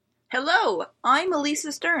Hello, I'm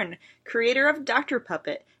Elisa Stern, creator of Dr.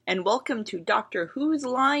 Puppet, and welcome to Doctor Whose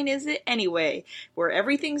Line Is It Anyway, where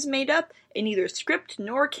everything's made up and neither script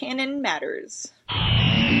nor canon matters.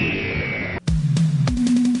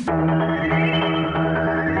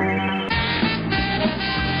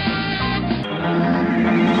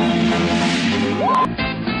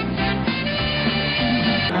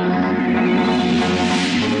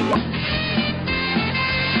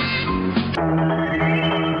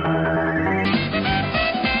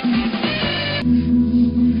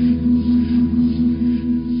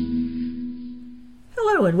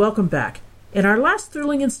 Hello and welcome back. In our last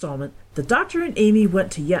thrilling installment, the Doctor and Amy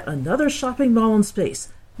went to yet another shopping mall in space,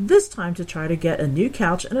 this time to try to get a new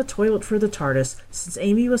couch and a toilet for the TARDIS, since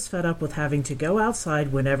Amy was fed up with having to go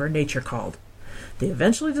outside whenever nature called. They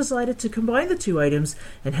eventually decided to combine the two items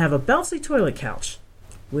and have a bouncy toilet couch,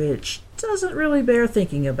 which doesn't really bear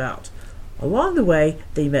thinking about. Along the way,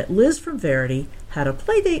 they met Liz from Verity, had a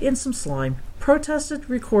playdate in some slime, protested,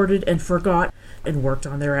 recorded, and forgot, and worked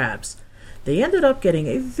on their abs. They ended up getting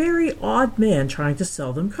a very odd man trying to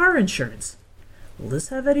sell them car insurance. Will this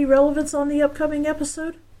have any relevance on the upcoming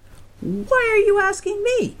episode? Why are you asking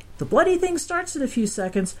me? The bloody thing starts in a few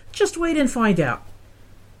seconds. Just wait and find out.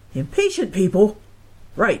 Impatient people!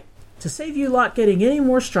 Right. To save you lot getting any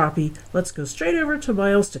more stroppy, let's go straight over to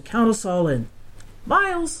Miles to count us all in.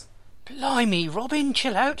 Miles! Blimey, Robin,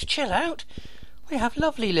 chill out. We have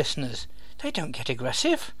lovely listeners. They don't get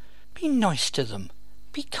aggressive. Be nice to them.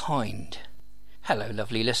 Be kind. Hello,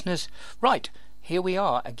 lovely listeners. Right, here we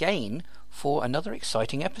are again for another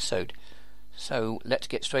exciting episode. So let's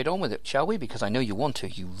get straight on with it, shall we? Because I know you want to.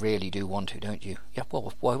 You really do want to, don't you? Yeah,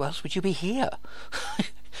 well, why else would you be here?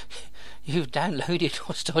 You've downloaded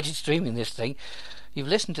or started streaming this thing. You've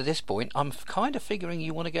listened to this point. I'm kind of figuring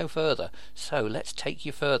you want to go further. So let's take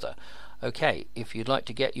you further. Okay, if you'd like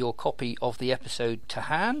to get your copy of the episode to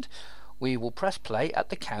hand, we will press play at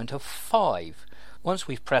the count of 5. Once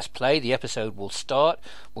we've pressed play, the episode will start.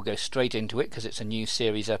 We'll go straight into it because it's a new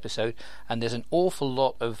series episode, and there's an awful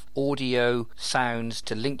lot of audio sounds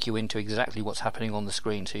to link you into exactly what's happening on the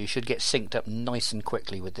screen, so you should get synced up nice and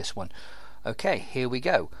quickly with this one. Okay, here we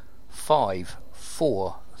go. 5,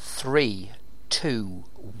 4, 3, 2,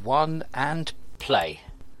 1, and play.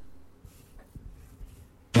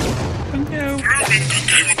 No. Good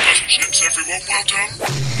game of puzzle chips, everyone. Well done.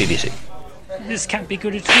 BBC. This can't be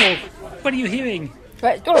good at all. What are you hearing?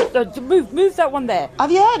 Right, move that one there.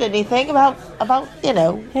 Have you heard anything about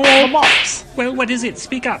the mops? Well, what is it?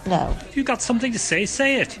 Speak up. No. If you got something to say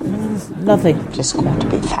it. Nothing. Just want to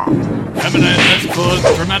be fat. Eminent, let's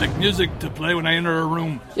put dramatic music to play when I enter a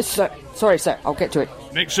room. Yes, sir. Sorry, sir. I'll get to it.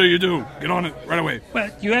 Make sure you do. Get on it right away.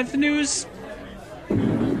 Well, you have the news?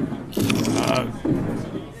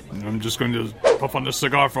 I'm just going to puff on this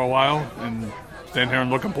cigar for a while and stand here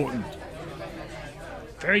and look important.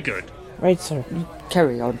 Very good. Right, sir.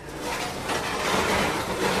 Carry on.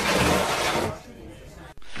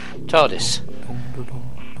 TARDIS.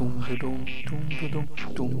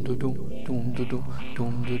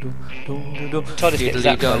 TARDIS gets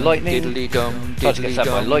zapped by lightning. TARDIS gets zapped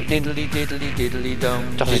by lightning.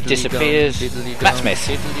 TARDIS disappears. Matt Smith.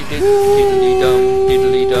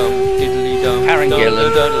 Karen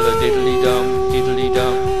Gillan.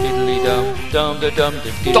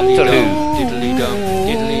 Doctor Who.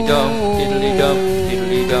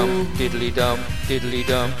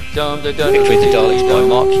 Victory of the Daleks by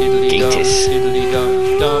Mark Gatiss.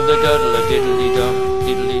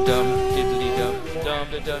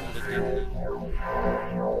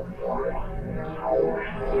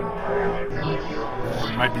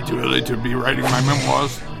 It might be too early to be writing my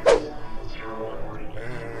memoirs.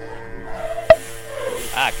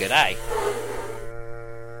 G'day.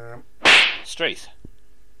 Streeth.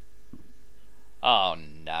 Oh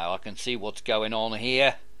no, I can see what's going on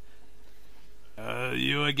here.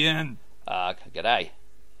 You again? G'day.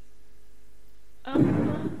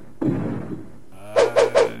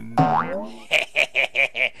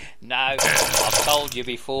 No, I've told you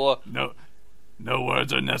before. No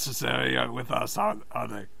words are necessary with us, are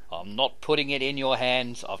they? I'm not putting it in your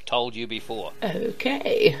hands, I've told you before.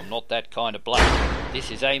 Okay. I'm not that kind of bloke.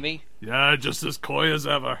 This is Amy. Yeah, just as coy as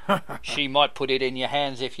ever. She might put it in your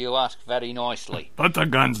hands if you ask very nicely. Put the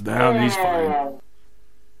guns down, he's fine.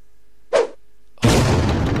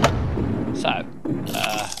 So,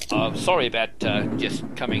 I'm sorry about just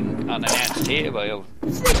coming unannounced here. Well,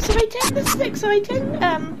 This is exciting.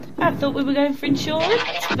 I thought we were going for insurance,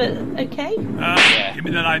 but okay. Yeah. Give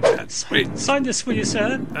me that iPad. Wait, Sign this, will you,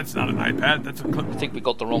 sir? that's not an iPad, that's a clip. I think we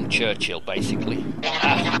got the wrong Churchill, basically.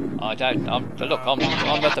 I don't. I'm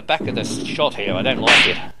at the back of the shot here. I don't like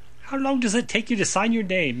it. How long does it take you to sign your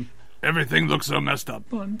name? Everything looks so messed up.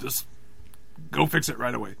 Just go fix it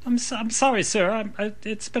right away. I'm sorry, sir.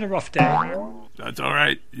 It's been a rough day. That's all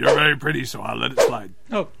right. You're very pretty, so I'll let it slide.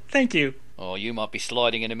 Oh, thank you. Oh, you might be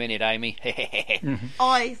sliding in a minute, Amy.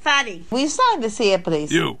 Oi, Fanny. Will you sign this here, please?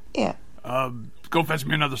 You. Yeah. Go fetch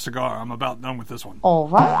me another cigar. I'm about done with this one. All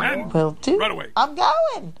right. And Will do. right away. I'm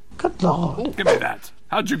going. Good Lord. Give me that.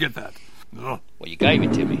 How'd you get that? Ugh. Well, you gave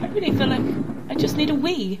it to me. I really feel like I just need a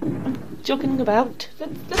wee. I'm jogging about.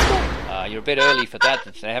 Let's go. You're a bit early for that.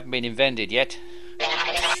 They haven't been invented yet.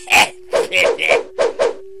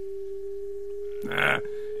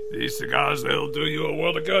 These cigars, they'll do you a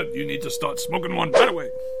world of good. You need to start smoking one right away.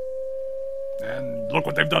 And look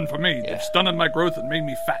what they've done for me. Yeah. They've stunted my growth and made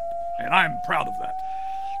me fat. And I'm proud of that.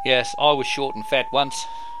 Yes, I was short and fat once.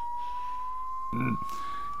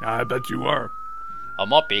 I bet you were. I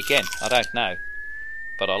might be again. I don't know.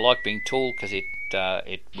 But I like being tall because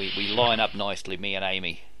we line up nicely, me and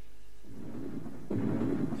Amy.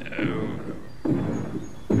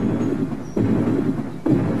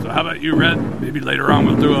 So how about you, Red? Maybe later on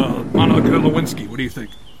we'll do a Monica Lewinsky. What do you think?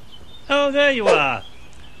 Oh, there you are.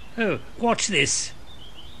 Oh, watch this.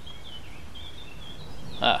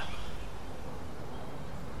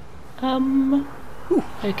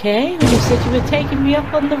 Okay, when you said you were taking me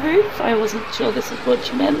up on the roof, I wasn't sure this is what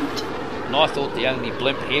you meant. And I thought the only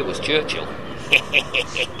blimp here was Churchill.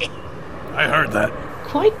 I heard that.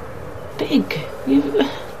 Quite big.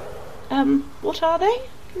 What are they?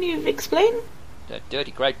 Can you explain? They're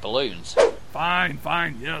dirty great balloons. Fine,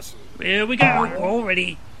 yes. Here we go.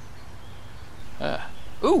 Already.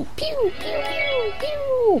 Ooh! Pew, pew, pew,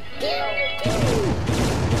 pew, pew, pew.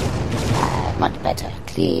 Much better.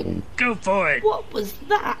 Clean. Go for it. What was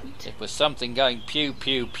that? It was something going pew,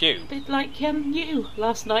 pew, pew. Bit like you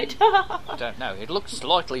last night. I don't know. It looks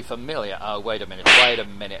slightly familiar. Oh, wait a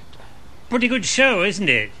minute. Pretty good show, isn't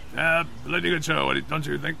it? Bloody good show. Don't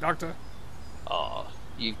you think, Doctor? Oh,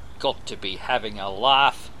 you've got to be having a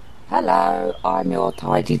laugh. Hello, I'm your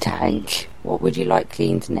tidy tank. What would you like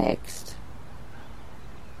cleaned next?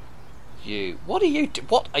 What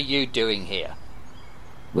are you doing here?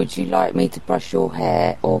 Would you like me to brush your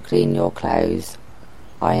hair or clean your clothes?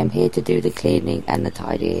 I am here to do the cleaning and the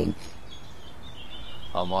tidying.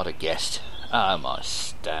 I might have guessed. Oh, my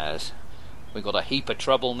stars. We've got a heap of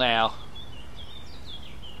trouble now.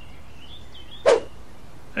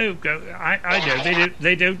 Oh, I know.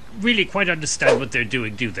 They don't really quite understand what they're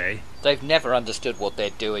doing, do they? They've never understood what they're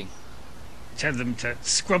doing. Tell them to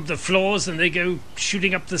scrub the floors and they go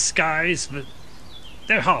shooting up the skies, but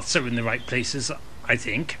their hearts are in the right places, I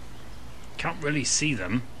think. Can't really see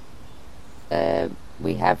them.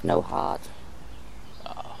 We have no heart.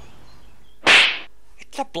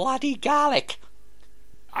 It's a bloody Gallic.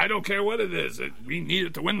 I don't care what it is. We need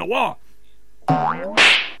it to win the war.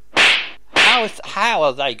 How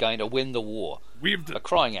are they going to win the war? For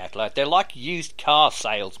crying out loud, they're like used car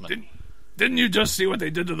salesmen. Didn't you just see what they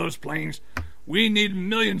did to those planes? We need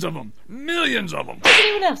millions of them. Millions of them. Does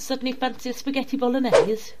anyone else suddenly fancy a spaghetti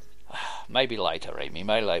bolognese? Maybe later, Amy.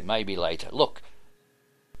 Maybe later. Look,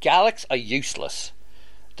 Gallics are useless.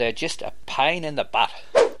 They're just a pain in the butt.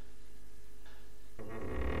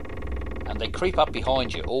 And they creep up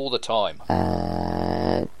behind you all the time.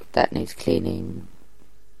 That needs cleaning.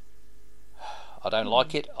 I don't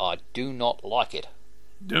like it. I do not like it.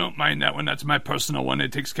 Don't mind that one. That's my personal one.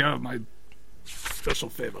 It takes care of my special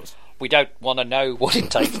favours. We don't want to know what it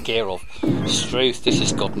takes care of. Struth, this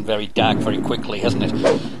has gotten very dark very quickly, hasn't it?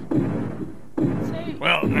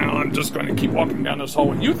 Well, now I'm just going to keep walking down this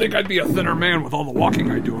hallway. You think I'd be a thinner man with all the walking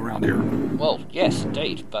I do around here? Well, yes,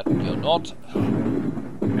 indeed, but you're not.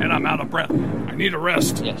 And I'm out of breath. I need a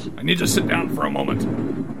rest. Yes. I need to sit down for a moment.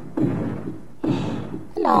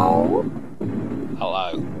 Hello?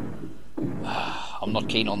 Hello. I'm not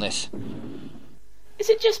keen on this. Is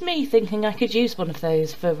it just me thinking I could use one of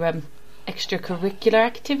those for extracurricular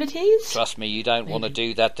activities? Trust me, you don't want to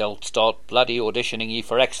do that. They'll start bloody auditioning you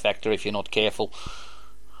for X Factor if you're not careful.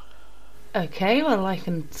 Okay, well, I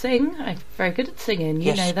can sing. I'm very good at singing.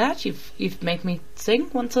 You know that. You've made me sing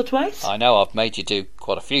once or twice. I know I've made you do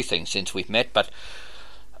quite a few things since we've met, but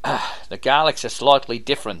the Garlics are slightly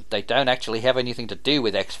different. They don't actually have anything to do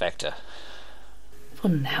with X Factor.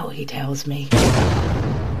 Well, now he tells me.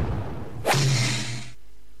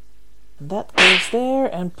 That goes there,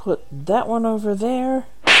 and put that one over there.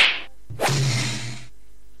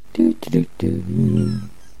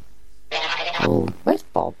 Oh, where's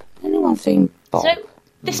Bob? Anyone seen Bob? So,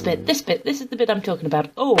 this bit, this is the bit I'm talking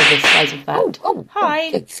about. Oh, this size of that. Hi.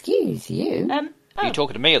 Excuse you. Are you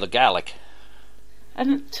talking to me or the Garlic?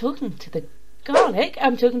 I'm talking to the Garlic,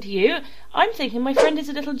 I'm talking to you. I'm thinking my friend is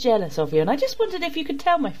a little jealous of you, and I just wondered if you could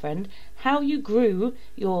tell my friend how you grew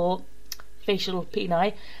your facial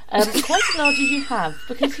peni quite as large as you have,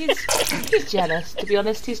 because he's jealous. To be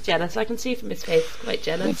honest, he's jealous. I can see from his face, quite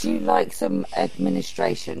jealous. Would you like some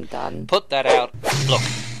administration done? Put that out. Look,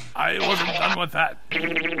 I wasn't done with that.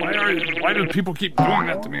 Why do people keep doing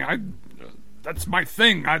that to me? That's my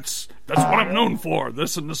thing. That's what I'm known for.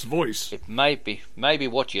 This and this voice. it may be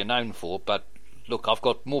what you're known for, but look, I've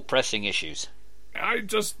got more pressing issues. I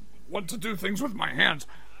just want to do things with my hands.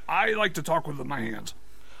 I like to talk with my hands.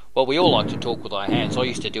 Well, we all like to talk with our hands. I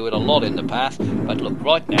used to do it a lot in the past, but look,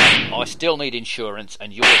 right now, I still need insurance,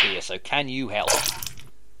 and you're here, so can you help?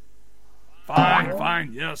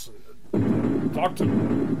 Fine, yes. Talk to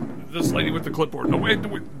this lady with the clipboard. No, wait,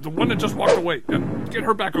 the one that just walked away. Get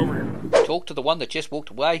her back over here. Talk to the one that just walked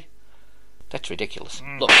away? That's ridiculous.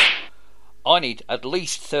 Look, I need at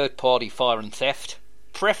least third-party fire and theft,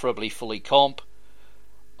 preferably fully comp.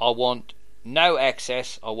 I want no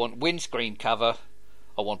access. I want windscreen cover.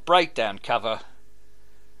 I want breakdown cover.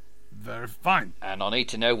 They're fine. And I need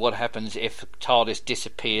to know what happens if TARDIS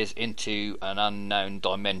disappears into an unknown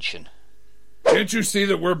dimension. Can't you see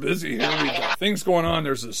that we're busy here? We've got things going on.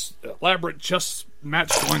 There's this elaborate chess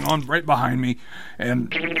match going on right behind me.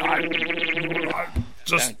 And I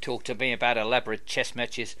just... Don't talk to me about elaborate chess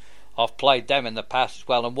matches. I've played them in the past as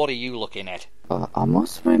well, and what are you looking at? I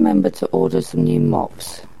must remember to order some new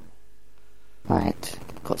mops. Right,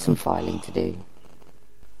 got some filing to do.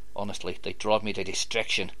 Honestly, they drive me to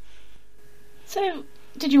distraction. So,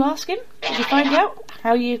 did you ask him? Did you find out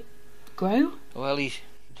how you grow? Well,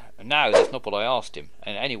 no, that's not what I asked him.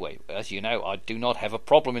 And anyway, as you know, I do not have a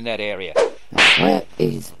problem in that area. Where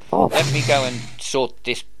is Bob? Let me go and sort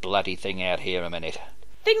this bloody thing out here a minute.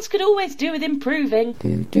 Things could always do with improving.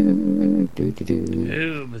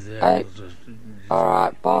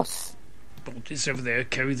 Alright, boss. Bolt is over there,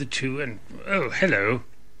 carry the two, and... Oh, hello.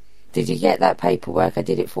 Did you get that paperwork? I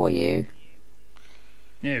did it for you.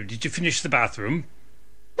 No, did you finish the bathroom?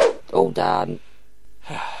 All done.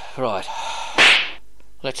 Right.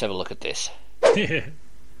 Let's have a look at this. Bloody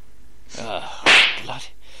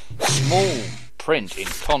small print in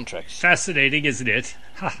contracts. Fascinating, isn't it?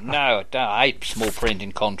 No, I hate small print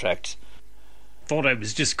in contracts. Thought I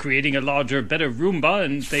was just creating a larger, better Roomba,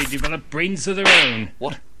 and they developed brains of their own.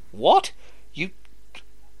 What?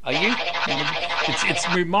 Are you...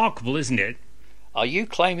 It's remarkable, isn't it? Are you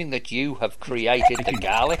claiming that you have created the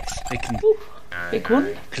Garlics? They can Big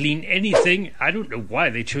one. clean anything. I don't know why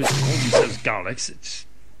they chose to call themselves Garlics. It's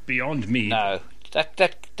beyond me. No,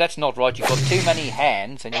 that's not right. You've got too many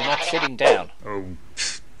hands and you're not sitting down. Oh,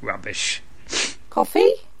 rubbish.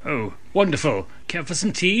 Coffee? Oh, wonderful. Care for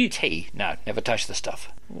some tea? Tea? No, never touch the stuff.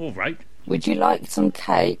 All right. Would you like some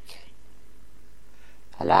cake?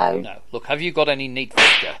 Hello? No. Look, have you got any neat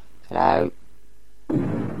vodka? Hello?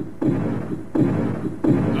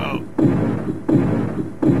 Oh.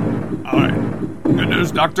 Alright. Good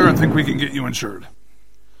news, Doctor. I think we can get you insured.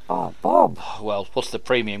 Oh, Bob. Well, what's the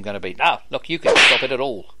premium going to be? No, look, you can stop it at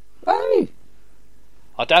all. Oh,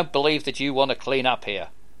 I don't believe that you want to clean up here.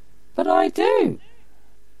 but I do.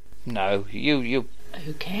 No, you...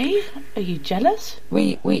 Okay. Are you jealous?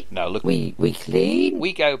 No, look... We clean?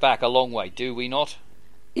 We go back a long way, do we not?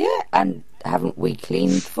 Yeah, and haven't we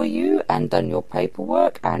cleaned for you and done your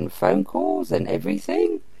paperwork and phone calls and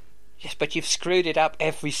everything? Yes, but you've screwed it up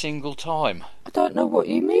every single time. I don't know what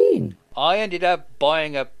you mean. I ended up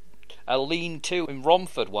buying a lean-to in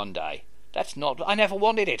Romford one day. That's not... I never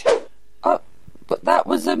wanted it. Oh, but that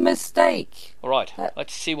was a mistake. All right,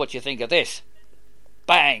 let's see what you think of this.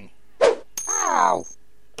 Bang! Ow!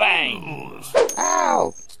 Bang!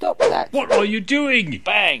 Ow! Stop that. What are you doing?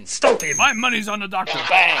 Bang! Stop him. My money's on the doctor.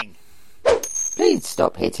 Bang! Please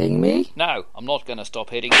stop hitting me. No, I'm not going to stop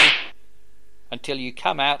hitting you until you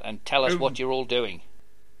come out and tell us what you're all doing.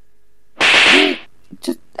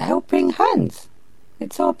 Just helping hands.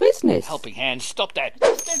 It's our business. Helping hands, stop that.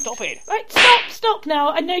 Stop it. Right, stop now.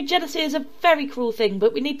 I know jealousy is a very cruel thing,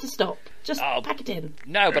 but we need to stop. Just pack it in.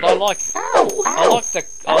 No, but I like... Ow! I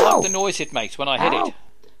like the noise it makes when I hit it.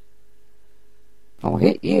 I'll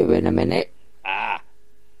hit you in a minute. Ah,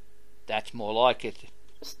 that's more like it.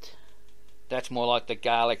 That's more like the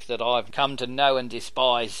Garlics that I've come to know and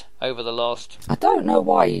despise over the last... I don't know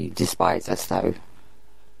why you despise us, though.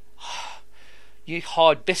 You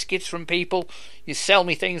hide biscuits from people. You sell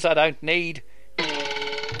me things I don't need.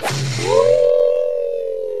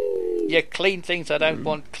 You clean things I don't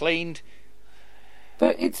want cleaned.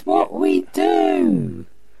 But it's what we do.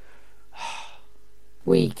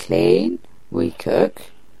 We clean, we cook,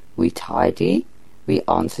 we tidy, We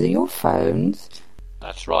answer your phones.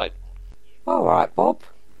 That's right. All right, Bob.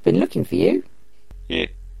 Been looking for you. Yeah,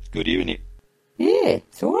 it's good, isn't it? Yeah,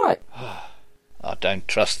 it's all right. I don't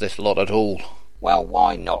trust this lot at all. Well,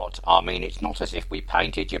 why not? I mean, it's not as if we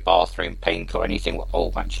painted your bathroom pink or anything.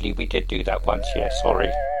 Oh, actually, we did do that once, yeah, sorry.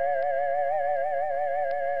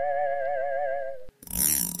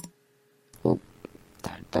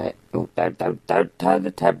 Don't turn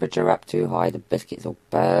the temperature up too high. The biscuits will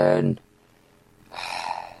burn.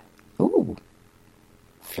 Ooh,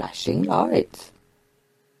 flashing lights.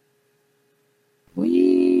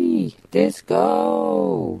 Whee!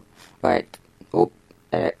 Disco! Right.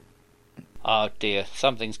 Oh dear,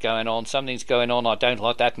 something's going on, I don't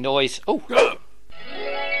like that noise. Oh! Whoa!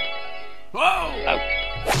 Oh!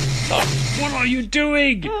 Sorry. What are you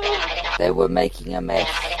doing? They were making a mess.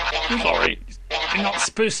 Sorry. You're not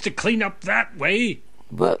supposed to clean up that way.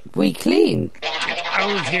 But we clean. Get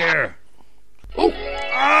out of here. Oh!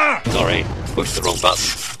 Ah! Sorry, pushed the wrong button.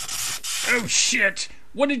 Oh, shit.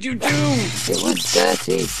 What did you do? It was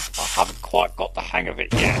dirty. I haven't quite got the hang of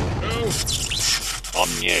it yet. Oh. On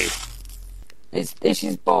you. This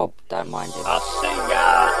is Bob. Don't mind him. I'll see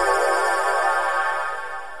ya!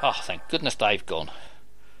 Oh, thank goodness they've gone.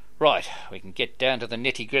 Right, we can get down to the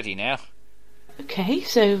nitty-gritty now. Okay,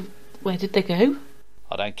 so where did they go?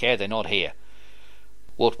 I don't care, they're not here.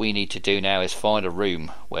 What we need to do now is find a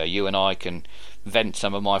room where you and I can vent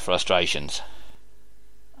some of my frustrations.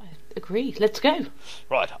 Agreed, let's go.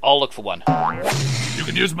 Right, I'll look for one. You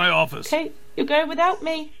can use my office. Okay, you're going without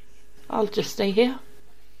me. I'll just stay here.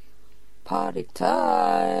 Party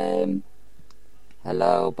time.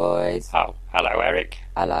 Hello, boys. Oh, hello, Eric.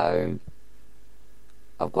 Hello.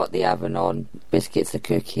 I've got the oven on. Biscuits are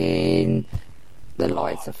cooking. The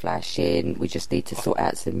lights are flashing. We just need to sort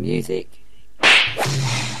out some music.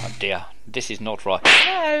 Oh dear, this is not right.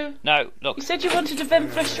 No. No, look. You said you wanted to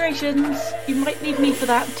vent frustrations. You might need me for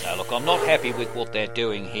that. No, look, I'm not happy with what they're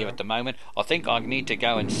doing here at the moment. I think I need to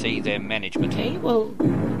go and see their management. Okay, well,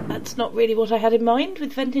 that's not really what I had in mind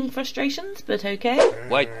with venting frustrations, but okay.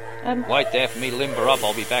 Wait there for me to limber up.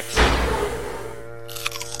 I'll be back soon.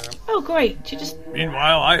 Oh, great. You just...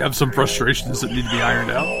 Meanwhile, I have some frustrations that need to be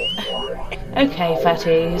ironed out. Okay,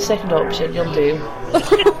 Fatty, second option, you'll do.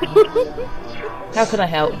 How can I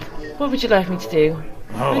help? What would you like me to do?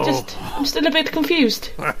 I'm still a bit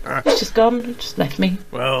confused. It's just gone, just left me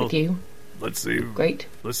with you. Let's see. Great.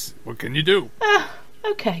 What can you do?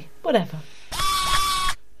 Okay, whatever.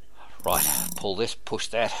 Right, pull this, push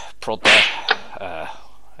that, prod that.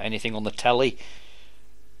 Anything on the telly?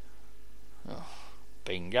 Oh,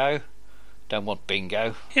 bingo. Don't want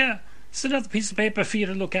bingo. Yeah, it's another piece of paper for you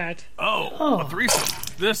to look at. Oh, a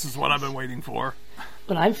threesome. This is what I've been waiting for.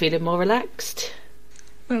 Well, I'm feeling more relaxed.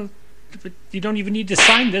 Well, but you don't even need to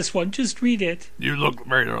sign this one. Just read it. You look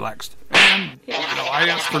very relaxed. And, I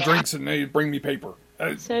asked for drinks and they bring me paper.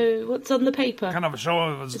 So, what's on the paper? Kind of a show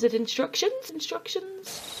of... Is it instructions?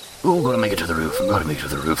 Instructions? Oh, gotta make it to the roof. Gotta make it to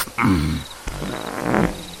the roof.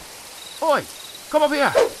 Oi, come up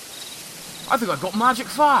here. I think I've got magic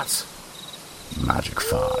farts. Magic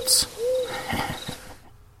farts.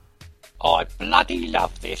 I bloody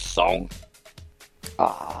love this song.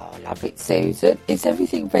 Oh, love it, Susan. Is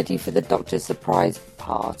everything ready for the doctor's surprise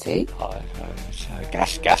party?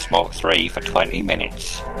 Gas Mark 3 for 20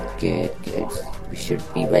 minutes. Good. We should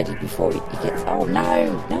be ready before he gets... Oh,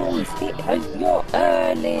 no, he's hit. You're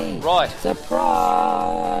early. Right.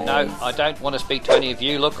 Surprise. No, I don't want to speak to any of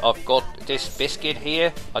you. Look, I've got this biscuit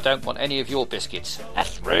here. I don't want any of your biscuits.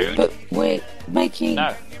 That's rude. But we're making...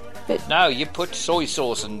 No, you put soy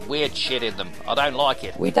sauce and weird shit in them. I don't like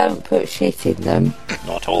it. We don't put shit in them.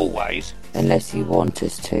 Not always. Unless you want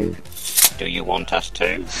us to. Do you want us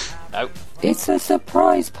to? No. It's a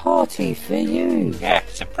surprise party for you. Yeah,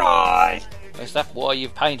 surprise. Is that why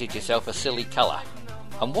you've painted yourself a silly colour?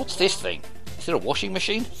 And what's this thing? Is it a washing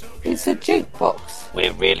machine? It's a jukebox.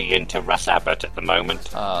 We're really into Russ Abbott at the moment.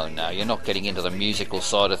 Oh, no, you're not getting into the musical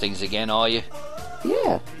side of things again, are you?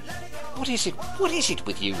 Yeah. What is it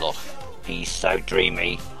with you lot? He's so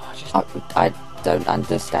dreamy. I don't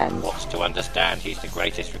understand. What's to understand? He's the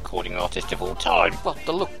greatest recording artist of all time. Well,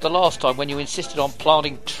 the last time when you insisted on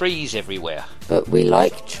planting trees everywhere. But we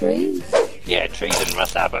like trees. Yeah, trees and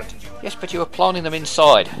Russ Abbott. Yes, but you were planting them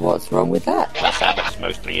inside. What's wrong with that? Russ Abbott's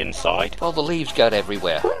mostly inside. Well, the leaves go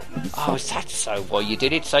everywhere. Oh, is that so? Well, you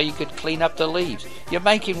did it so you could clean up the leaves. You're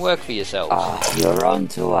making work for yourselves. Ah, you're on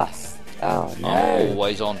to us. Oh, no. I'm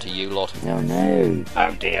always on to you lot. No.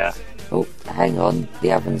 Oh, dear. Oh, hang on.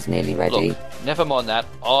 The oven's nearly ready. Look, never mind that.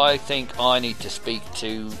 I think I need to speak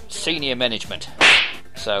to senior management.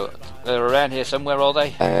 So, they're around here somewhere, are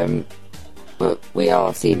they? But we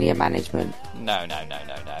are senior management. No.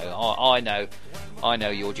 I know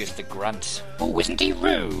you're just the grunts. Oh, isn't he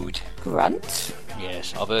rude? Grunt?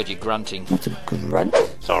 Yes, I've heard you grunting. What's a grunt?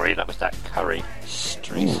 Sorry, that was that curry.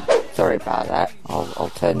 Street. Sorry about that.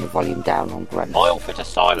 I'll turn the volume down on grunt. I'll fit a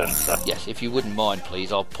silencer. Yes, if you wouldn't mind,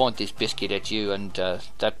 please, I'll point this biscuit at you and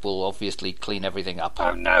that will obviously clean everything up.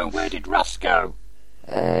 Oh no, where did Russ go?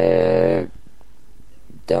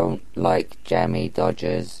 Don't like jammy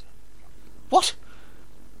Dodgers. What?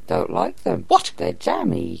 Don't like them. What? They're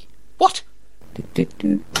jammy. What? Do.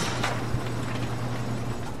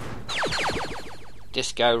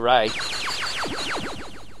 Disco Ray.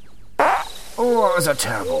 Oh, that was a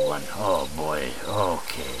terrible one. Oh, boy.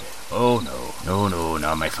 Okay. Oh, no.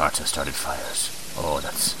 Now my farts have started fires. Oh,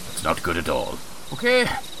 that's not good at all. Okay.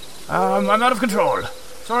 I'm out of control.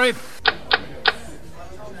 Sorry.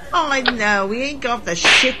 Oh, no, we ain't got the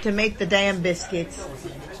shit to make the damn biscuits.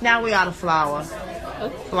 Now we out of flour.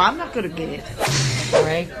 Well, I'm not gonna get it.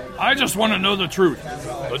 Ray. I just want to know the truth.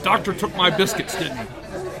 The doctor took my biscuits, didn't he?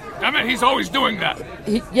 Damn it, he's always doing that.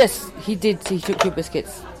 Yes, he did. He took your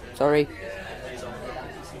biscuits. Sorry.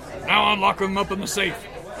 Now I'm locking them up in the safe.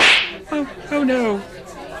 Oh no.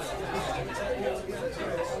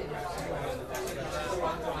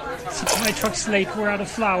 Supply truck's late, we're out of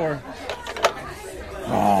flour.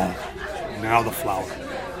 Oh, now the flour.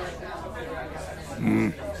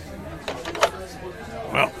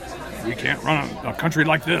 Well, we can't run a country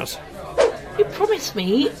like this. You promised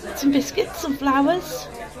me some biscuits and flowers.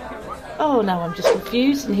 Oh, now I'm just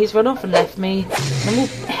confused and he's run off and left me. I'm all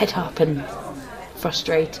head up and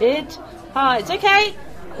frustrated. It's okay.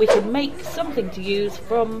 We can make something to use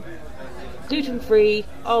from gluten-free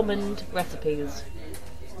almond recipes.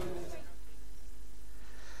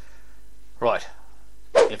 Right.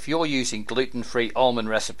 If you're using gluten-free almond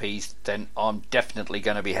recipes, then I'm definitely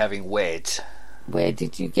going to be having Weds. Where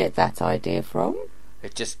did you get that idea from?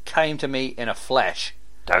 It just came to me in a flash.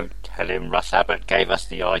 Don't tell him Russ Abbott gave us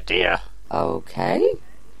the idea. Okay.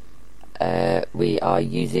 We are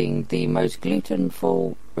using the most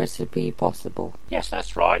gluten-full recipe possible. Yes,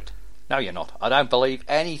 that's right. No, you're not. I don't believe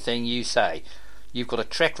anything you say. You've got a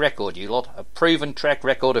track record, you lot. A proven track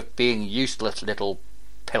record of being useless little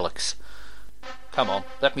pillocks. Come on,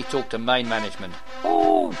 let me talk to main management.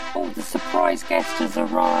 Oh, the surprise guest has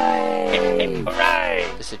arrived. Hooray!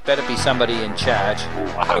 This had better be somebody in charge.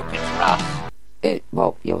 Oh, I hope it's Russ.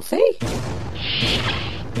 Well, you'll see.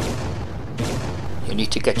 You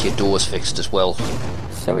need to get your doors fixed as well.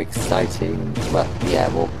 So exciting. Well,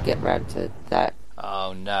 yeah, we'll get round to that.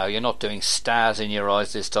 Oh no, you're not doing stars in your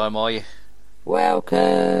eyes this time, are you?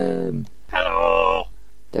 Welcome. Hello.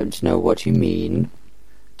 Don't know what you mean.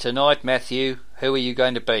 Tonight, Matthew, who are you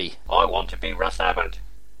going to be? I want to be Russ Abbott.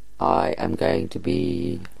 I am going to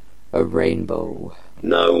be a rainbow.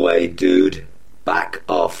 No way, dude. Back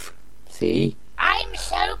off. See? I'm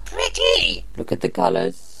so pretty. Look at the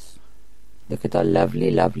colours. Look at the lovely,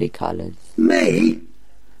 lovely colours. Me?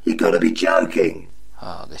 You gotta be joking.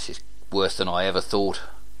 Oh, this is worse than I ever thought.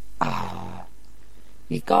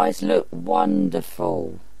 You guys look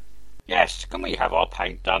wonderful. Yes, can we have our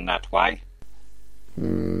paint done that way?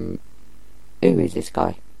 Who is this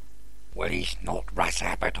guy? Well, he's not Russ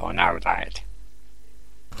Abbott, I know that.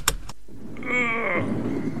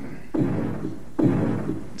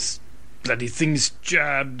 This bloody thing's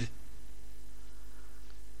jabbed.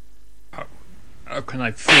 How can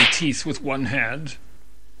I fill teeth with one hand?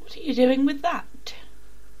 What are you doing with that?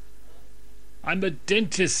 I'm a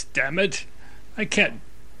dentist, damn it. I can't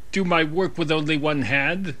do my work with only one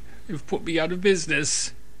hand. You've put me out of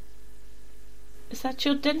business. Is that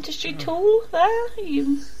your dentistry tool there? Are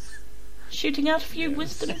you shooting out a few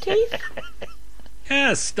wisdom teeth?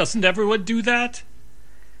 Yes, doesn't everyone do that?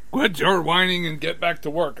 Quit your whining and get back to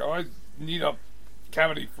work. I need a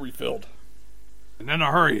cavity refilled. And in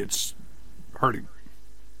a hurry, it's hurting.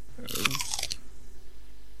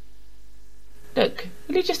 Look,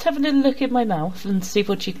 will you just have a little look in my mouth and see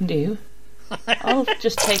what you can do? I'll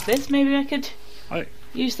just take this. Maybe I could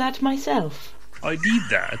use that myself. I need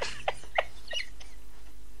that.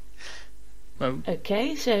 Well,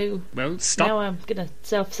 okay, so stop. Now I'm going to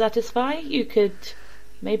self-satisfy. You could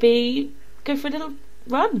maybe go for a little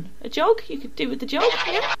run, a jog. You could do with the jog,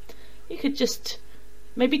 yeah? You could just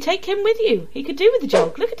maybe take him with you. He could do with the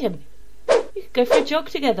jog. Look at him. You could go for a jog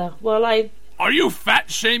together while I... Are you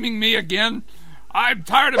fat-shaming me again? I'm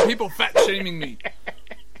tired of people fat-shaming me.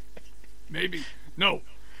 Maybe. No,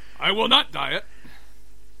 I will not diet.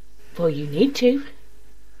 Well, you need to.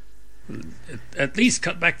 At least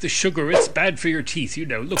cut back the sugar. It's bad for your teeth, you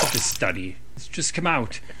know. Look at this study. It's just come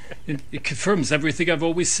out. It confirms everything I've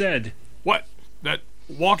always said. What? That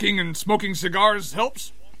walking and smoking cigars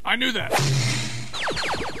helps? I knew that.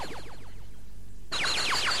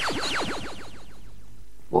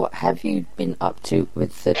 What have you been up to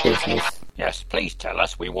with the business? Yes, please tell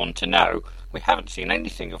us. We want to know. We haven't seen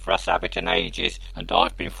anything of Russ Abbott in ages, and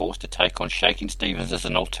I've been forced to take on Shaking Stevens as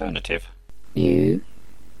an alternative. You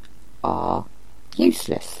are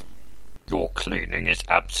useless. Your cleaning is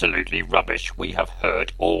absolutely rubbish. We have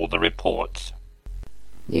heard all the reports.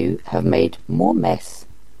 You have made more mess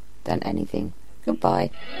than anything.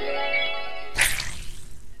 Goodbye.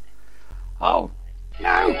 Oh,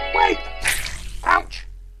 no, wait! Ouch!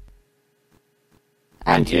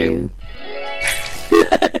 And you.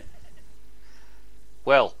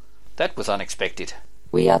 Well, that was unexpected.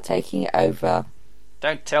 We are taking over.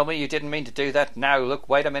 Don't tell me you didn't mean to do that. Now, look,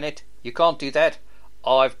 wait a minute. You can't do that.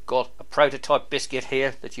 I've got a prototype biscuit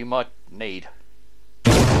here that you might need.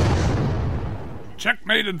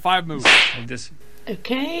 Checkmate in 5 moves.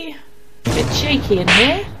 Okay. A bit shaky in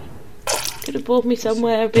here. Could have brought me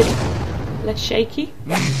somewhere a bit less shaky.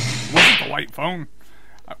 Wasn't the white phone.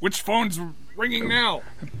 Which phone's ringing now?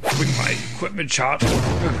 With my equipment chart.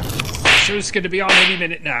 Show's going to be on any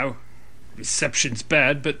minute now. Reception's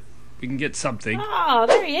bad, but we can get something. Ah,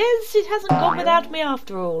 there he is. It hasn't gone without me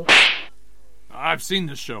after all. I've seen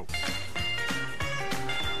this show.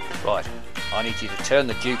 Right, I need you to turn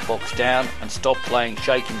the jukebox down and stop playing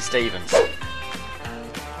Shaking Stevens.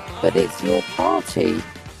 But it's your party.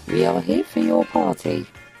 We are here for your party.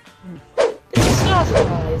 This is Stars in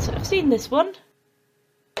the Eyes. I've seen this one.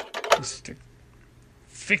 Just to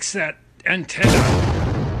fix that antenna.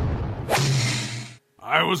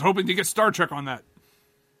 I was hoping to get Star Trek on that.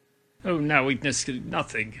 Oh, now we missed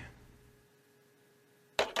nothing.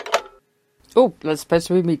 Oh, that's supposed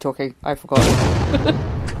to be me talking. I forgot.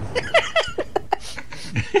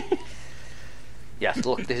 Yes,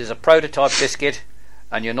 look, this is a prototype biscuit,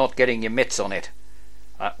 and you're not getting your mitts on it.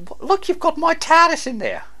 Look, you've got my TARDIS in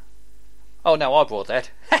there. Oh, no, I brought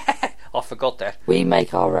that. I forgot that. We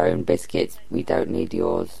make our own biscuits. We don't need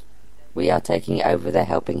yours. We are taking over the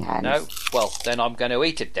helping hands. No? Well, then I'm going to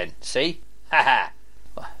eat it then, see? Ha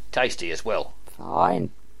ha! Tasty as well.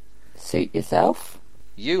 Fine. Suit yourself.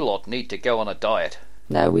 You lot need to go on a diet.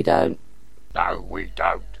 No, we don't. No, we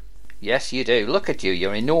don't. Yes, you do. Look at you,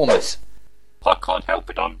 you're enormous. I can't help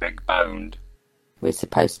it, I'm big-boned. We're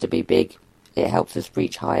supposed to be big. It helps us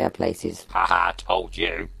reach higher places. Ha ha, told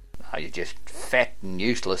you. Oh, you're just fat and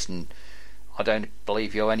useless, and I don't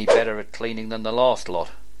believe you're any better at cleaning than the last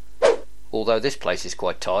lot. Although this place is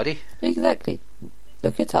quite tidy. Exactly.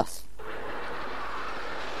 Look at us.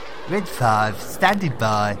 Red 5, standing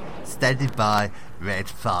by, Red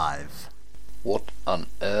 5. What on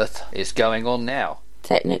earth is going on now?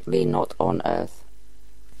 Technically not on Earth.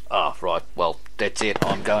 Ah, right, well, that's it,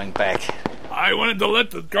 I'm going back. I wanted to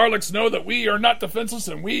let the Garlics know that we are not defenseless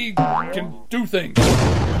and we can do things.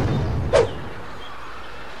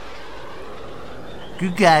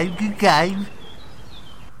 Good game.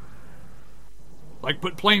 Like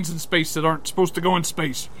put planes in space that aren't supposed to go in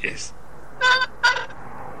space. Yes.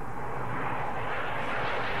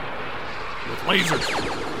 With lasers.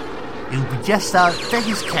 It'll be just like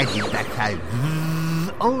Vegas Canyon back home.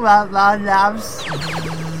 All right, my loves.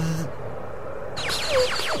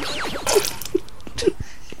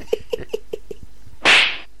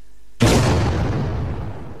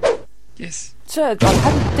 Yes. Sir, I'm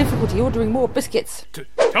having difficulty ordering more biscuits.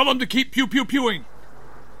 Tell them to keep pew-pew-pewing.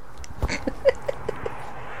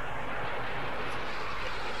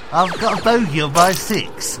 I've got a bogey on my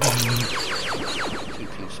 6.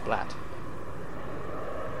 Pew-pew splat.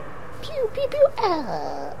 Pew, pew, pew.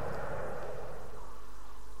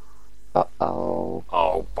 Uh-oh.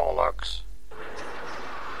 Oh, bollocks.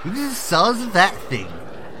 Look at the size of that thing.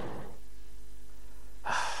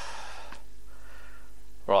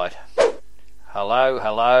 Right.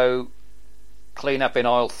 Hello. Clean up in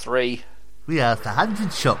aisle 3. We asked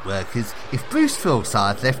 100 shop workers, if Bruce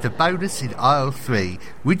Forsyth left a bonus in aisle 3,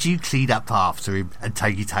 would you clean up after him and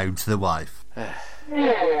take it home to the wife?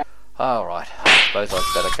 All right. I suppose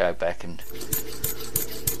I'd better go back and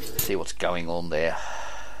see what's going on there.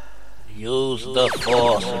 Use the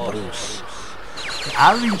force, Bruce.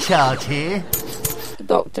 I'm in charge here. The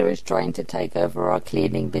doctor is trying to take over our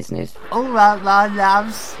cleaning business. All right, my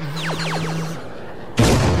loves.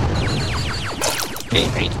 He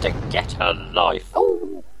needs to get a life.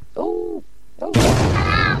 Oh.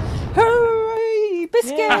 Hooray!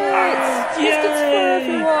 Biscuits! Biscuits for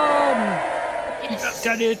everyone! Yes.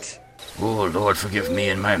 Done it. Oh, Lord, forgive me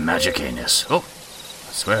and my magic anus. Oh,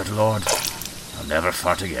 I swear to Lord, I'll never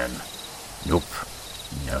fart again. Nope,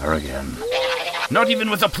 never again. Not even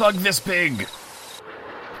with a plug this big.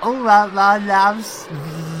 All right, my loves.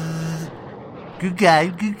 Good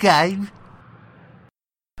game, good game.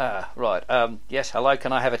 Right. Yes, hello,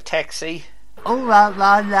 can I have a taxi? All right,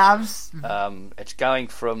 my loves. It's going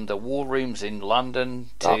from the war rooms in London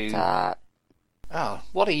to... Doctor, Oh,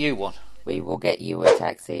 what do you want? we will get you a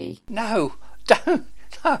taxi. No, don't.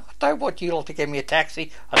 No, I don't want you lot to give me a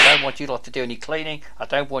taxi. I don't want you lot to do any cleaning. I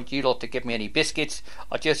don't want you lot to give me any biscuits.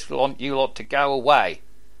 I just want you lot to go away.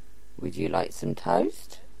 Would you like some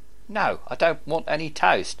toast? No, I don't want any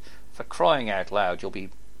toast. For crying out loud, you'll be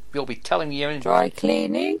telling me you're in... Dry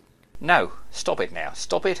cleaning? No, stop it now.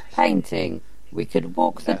 Stop it. Painting? We could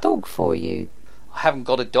walk the dog for you. I haven't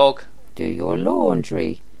got a dog. Do your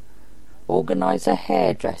laundry. Organise a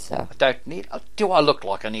hairdresser. I don't need... Do I look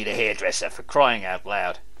like I need a hairdresser, for crying out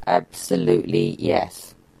loud? Absolutely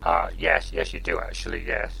yes. Yes, you do actually,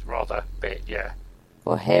 yes. Rather a bit, yeah.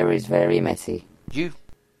 Your hair is very messy. You...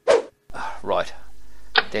 Right.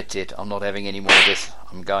 That's it. I'm not having any more of this.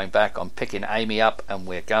 I'm going back. I'm picking Amy up and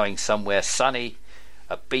we're going somewhere sunny.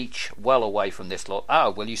 A beach well away from this lot.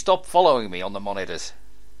 Oh, will you stop following me on the monitors?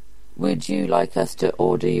 Would you like us to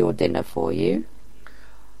order your dinner for you?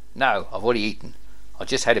 No, I've already eaten. I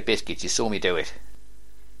just had a biscuit. You saw me do it.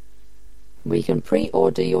 We can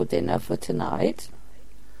pre-order your dinner for tonight.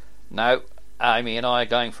 No, Amy and I are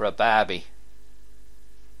going for a Barbie.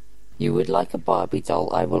 You would like a Barbie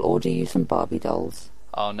doll? I will order you some Barbie dolls.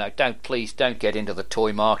 Oh no, please don't get into the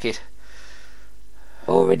toy market.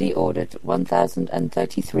 Already ordered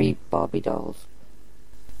 1,033 Barbie dolls.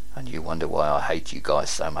 And you wonder why I hate you guys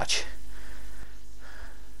so much.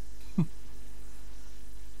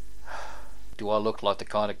 Do I look like the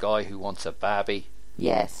kind of guy who wants a Barbie?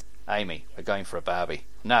 Yes. Amy, we're going for a Barbie.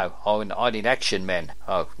 No, I need action men.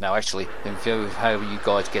 Oh, no, actually, however you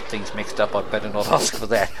guys get things mixed up, I'd better not ask for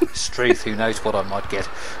that. Struth, who knows what I might get.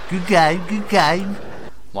 Good game, good game.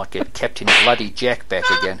 Might get Captain Bloody Jack back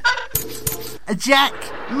again. A jack?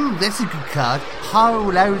 That's a good card. Higher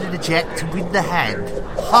or lower than a jack to win the hand.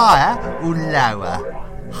 Higher or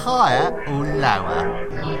lower? Higher or lower?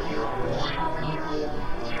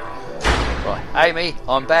 Right, Amy,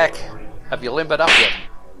 I'm back. Have you limbered up yet?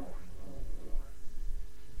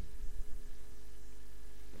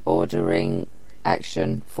 Ordering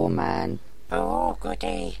action for man. Oh,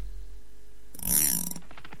 goody.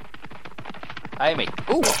 Amy.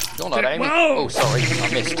 Ooh, you're not Amy. Whoa. Oh, sorry, I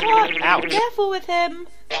missed. Oh, Ouch. careful with him.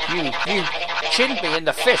 You chinned me in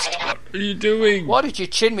the fist. What are you doing? Why did you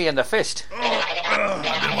chin me in the fist?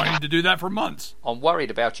 I've been wanting to do that for months. I'm worried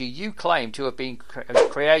about you. You claim to have been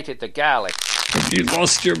created the Garlic. Have you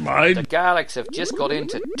lost your mind? The Garlics have just got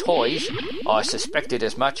into toys. I suspected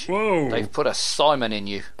as much. Whoa. They've put a Simon in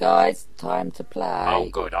you. Guys, time to play. Oh,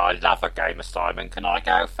 good. I love a game of Simon. Can I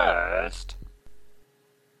go first?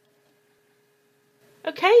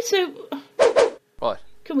 Okay, so Right.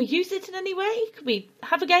 can we use it in any way? Can we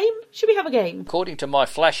have a game? Should we have a game? According to my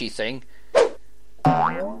flashy thing,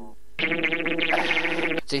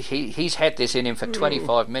 he's had this in him for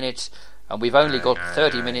 25 minutes, and we've only got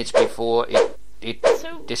 30 minutes before it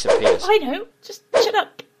So disappears. I know. Just shut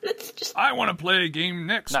up. Let's just. I want to play a game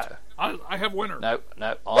next. No. I have winner. No,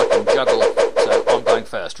 I can juggle, so I'm going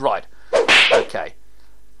first. Right. Okay.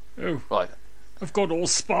 Oh, Right. I've got all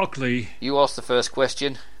sparkly. You ask the first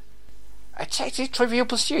question. It's Trivial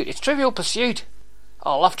Pursuit. It's Trivial Pursuit.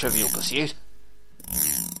 I love Trivial Pursuit.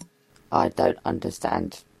 I don't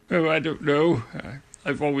understand. Oh, I don't know.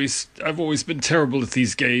 I've always been terrible at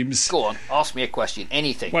these games. Go on, ask me a question.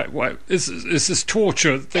 Anything. Why? Is this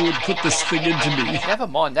torture? They would put this thing into me. Never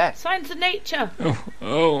mind that. Science and nature.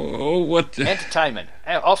 Oh, what? Entertainment.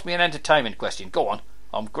 Ask me an entertainment question. Go on.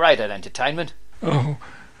 I'm great at entertainment. Oh,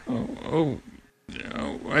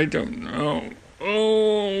 I don't know.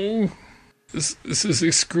 Oh, this is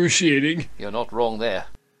excruciating. You're not wrong there.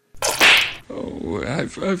 Oh,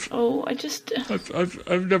 I've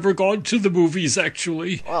never gone to the movies,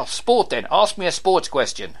 actually. Well, sport then. Ask me a sports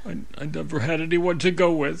question. I never had anyone to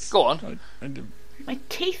go with. Go on. My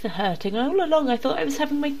teeth are hurting. All along I thought I was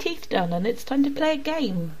having my teeth done, and it's time to play a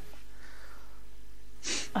game.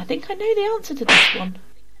 I think I know the answer to this one.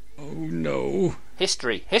 Oh, no.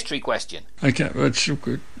 History question. I can't. That's so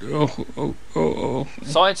good. Oh.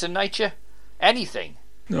 Science and nature? Anything.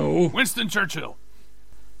 No. Winston Churchill.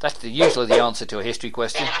 That's usually the answer to a history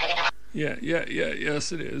question. Yeah,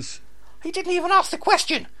 yes it is. He didn't even ask the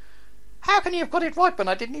question. How can you have got it right when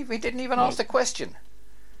he didn't even ask the question?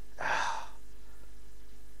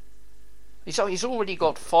 He's already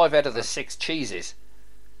got 5 out of the 6 cheeses.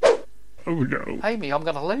 Oh no. Amy, I'm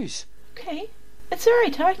going to lose. Okay. It's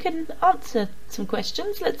alright, I can answer some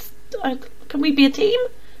questions. Can we be a team?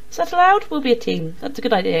 Is that allowed? We'll be a team. That's a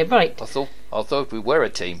good idea. Right. I thought we were a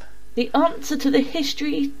team. The answer to the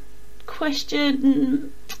history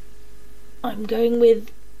question... I'm going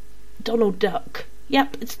with Donald Duck.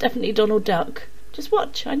 Yep, it's definitely Donald Duck. Just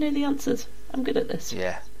watch. I know the answers. I'm good at this.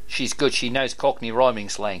 Yeah. She's good. She knows Cockney rhyming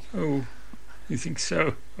slang. Oh, you think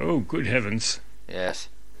so? Oh, good heavens. Yes.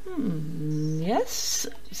 Yes.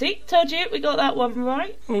 See, told you, we got that one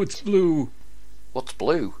right. Oh, it's blue. What's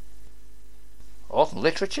blue? Oh,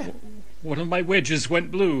 literature? One of my wedges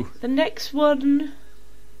went blue. The next one...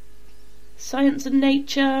 Science and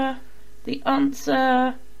nature. The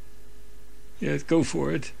answer... Yeah, go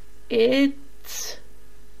for it. It's...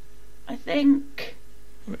 I think...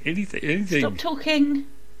 Anything. Stop talking.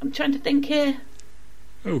 I'm trying to think here.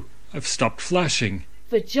 Oh, I've stopped flashing.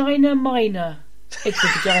 Vagina minor. It's a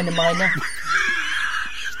vagina minor.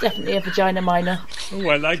 It's definitely a vagina minor. Oh,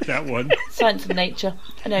 I like that one. Science and nature.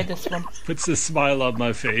 I know this one. Puts a smile on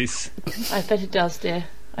my face. I bet it does, dear.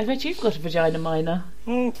 I bet you've got a vagina minor.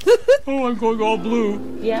 Oh, I'm going all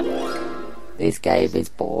blue. Yep. This game is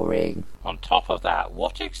boring. On top of that,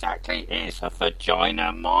 what exactly is a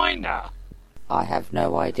vagina minor? I have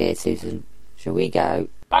no idea, Susan. Shall we go?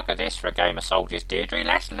 Bugger this for a game of soldiers, Deirdre.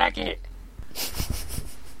 Let's leg it.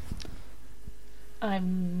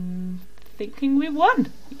 I'm thinking we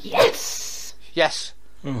won. Yes! Yes.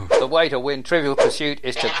 The way to win Trivial Pursuit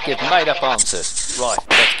is to give made-up answers. Right,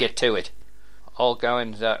 let's get to it. I'll go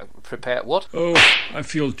and prepare... What? Oh, I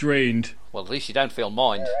feel drained. Well, at least you don't feel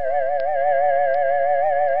mind.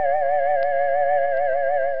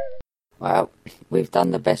 Well, we've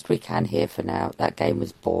done the best we can here for now. That game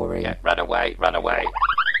was boring. Yeah, run away, run away.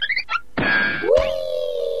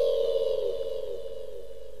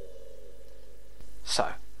 So,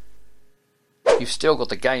 you've still got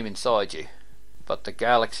the game inside you, but the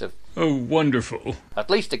Galax have... Oh, wonderful.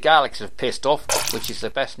 At least the Galax have pissed off, which is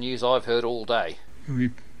the best news I've heard all day.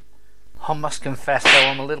 I must confess, though,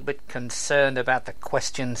 I'm a little bit concerned about the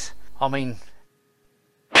questions. I mean...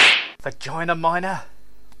 Vagina minor?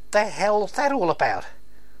 The hell's that all about?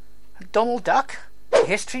 Donald Duck? A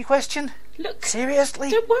history question? Look, seriously?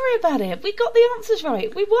 Don't worry about it. We got the answers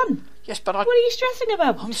right. We won. Yes, but What are you stressing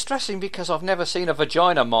about? I'm stressing because I've never seen a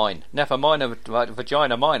vagina mine. Never mind a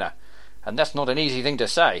vagina minor. And that's not an easy thing to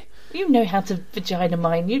say. You know how to vagina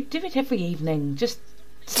mine. You do it every evening. Just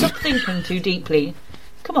stop thinking too deeply.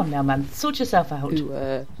 Come on now, man. Sort yourself out.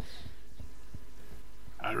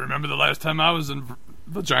 I remember the last time I was in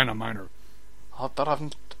vagina minor. Oh, but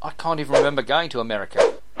I can't even remember going to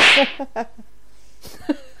America.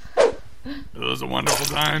 It was a wonderful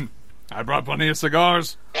time. I brought plenty of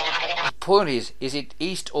cigars. The point is it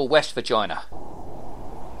East or West Vagina?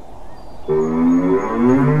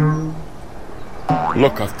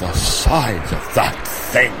 Look at the size of that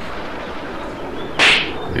thing.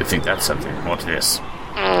 You think that's something? What's this?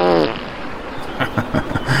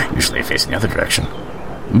 Usually facing the other direction.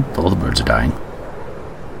 All the birds are dying.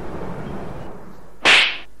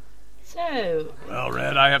 So... Well,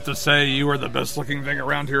 Red, I have to say you are the best looking thing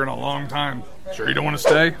around here in a long time. Sure you don't want to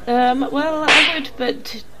stay? Well, I would,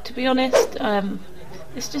 but to be honest,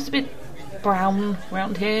 it's just a bit brown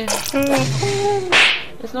around here.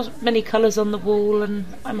 There's not many colours on the wall, and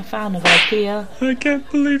I'm a fan of IKEA. I can't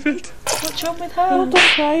believe it. What's wrong with her? Oh, don't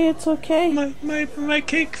cry, it's okay. My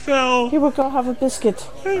cake fell. Here, we'll go have a biscuit.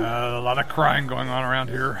 A lot of crying going on around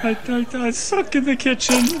here. I suck in the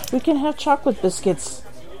kitchen. We can have chocolate biscuits.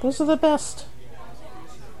 Those are the best.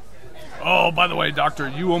 Oh, by the way, Doctor,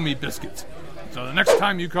 you owe me biscuits. So the next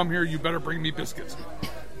time you come here, you better bring me biscuits.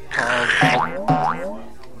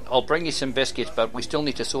 I'll bring you some biscuits, but we still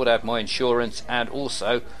need to sort out my insurance, and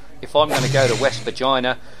also, if I'm going to go to West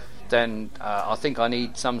Vagina, then I think I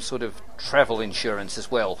need some sort of travel insurance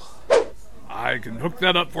as well. I can hook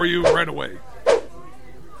that up for you right away.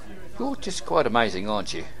 You're just quite amazing,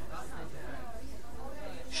 aren't you?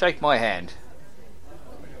 Shake my hand.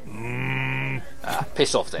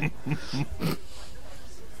 Piss off then.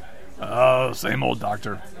 Oh, same old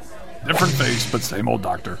doctor. Different face, but same old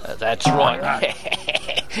doctor. That's right.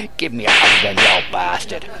 Give me a hug then, you old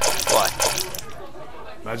bastard. What?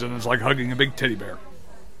 Imagine it's like hugging a big teddy bear.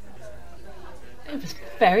 It was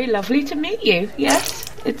very lovely to meet you. Yes,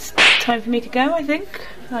 it's time for me to go, I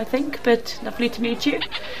think, but lovely to meet you.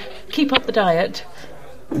 Keep up the diet.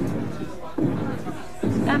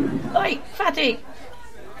 Oi, fatty!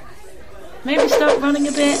 Maybe start running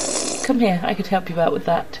a bit. Come here, I could help you out with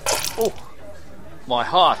that. Oh, my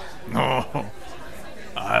heart. Oh,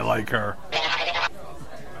 I like her.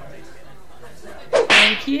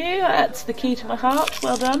 Thank you, that's the key to my heart.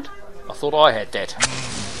 Well done. I thought I had that.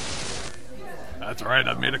 That's all right.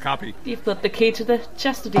 I've made a copy. You've got the key to the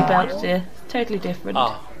chastity belt, dear. Totally different.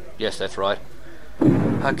 Ah, yes, that's right.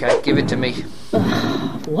 Okay, give it to me.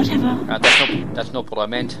 Whatever. That's not what I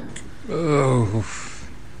meant. Oh,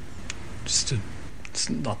 it's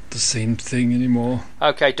not the same thing anymore.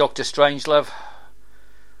 Okay, Dr. Strangelove.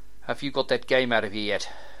 Have you got that game out of you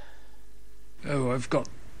yet? Oh, I've got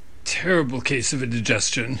terrible case of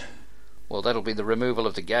indigestion. Well, that'll be the removal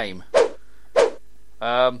of the game.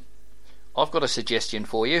 I've got a suggestion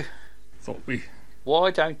for you.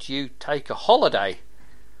 Why don't you take a holiday?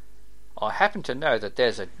 I happen to know that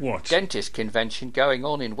there's a dentist convention going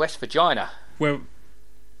on in West Virginia. Well,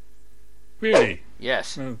 really?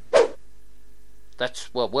 Yes. Oh.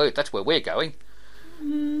 That's where we're going.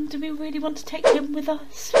 Do we really want to take him with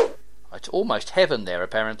us? It's almost heaven there,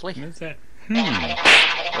 apparently. Where's that?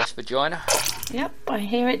 West Virginia. Yep, I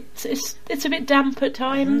hear it's a bit damp at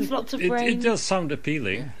times, lots of rain. It does sound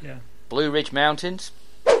appealing, yeah. Blue Ridge Mountains.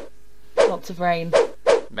 Lots of rain.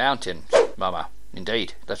 Mountains, Mama.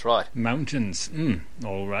 Indeed, that's right. Mountains.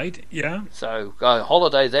 All right, yeah. So,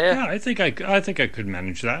 holiday there. Yeah, I think I could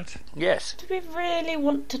manage that. Yes. Do we really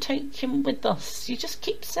want to take him with us? You just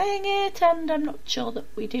keep saying it, and I'm not sure that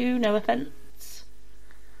we do, no offence.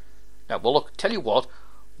 No, well, look, tell you what,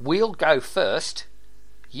 we'll go first,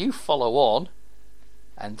 you follow on,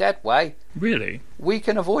 and that way... Really? We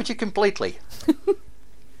can avoid you completely.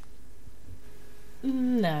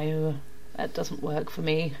 No, that doesn't work for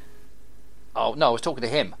me. Oh, no, I was talking to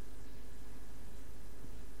him.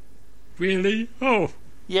 Really? Oh.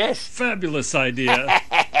 Yes. Fabulous idea.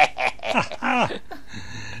 I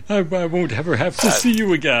won't ever have to see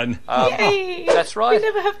you again. Yay! That's right. We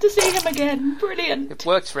never have to see him again. Brilliant. It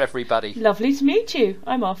works for everybody. Lovely to meet you.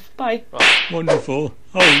 I'm off. Bye. Right. Wonderful.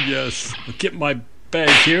 Oh, yes. I'll get my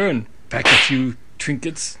bag here and pack a few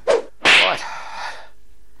trinkets. Right.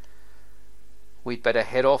 We'd better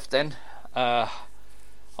head off then.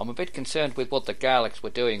 I'm a bit concerned with what the Garlics were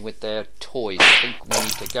doing with their toys. I think we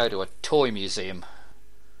need to go to a toy museum.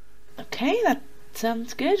 Okay, that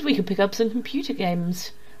sounds good. We could pick up some computer games.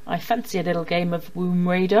 I fancy a little game of Womb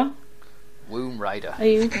Raider. Womb Raider. Are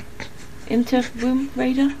you into Womb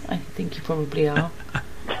Raider? I think you probably are.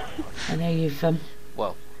 I know you've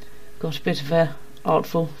got a bit of a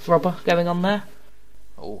artful throbber going on there.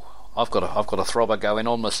 Oh, I've got a throbber going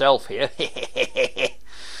on myself here.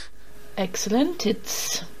 Excellent.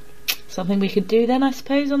 It's something we could do then, I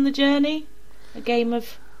suppose, on the journey. A game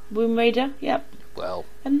of Womb Raider. Yep. Well,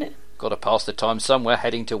 got to pass the time somewhere.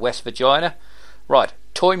 Heading to West Virginia. Right,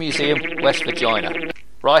 Toy Museum, West Virginia.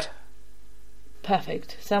 Right?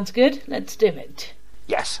 Perfect. Sounds good. Let's do it.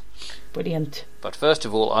 Yes. Brilliant. But first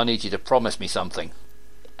of all, I need you to promise me something.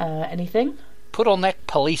 Anything? Put on that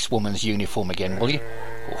policewoman's uniform again, will you?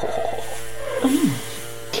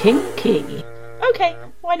 Kinky. Okay,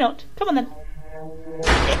 why not? Come on then.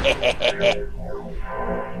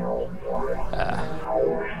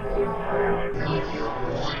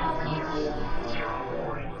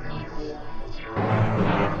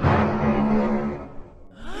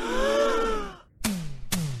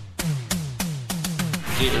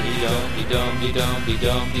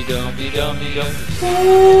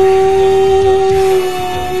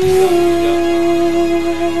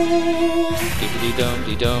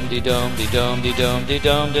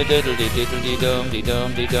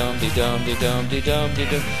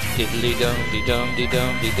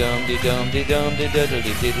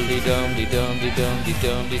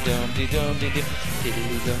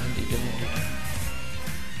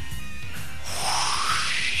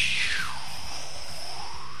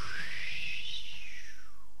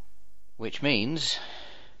 Which means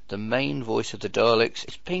the main voice of the Daleks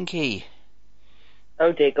is Pinky.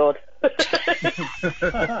 Oh dear God.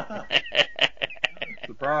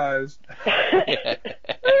 Surprise.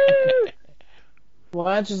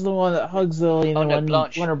 Blanche is the one that hugs Lily when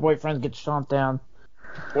her boyfriend gets shot down.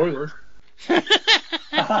 Spoilers.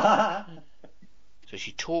 So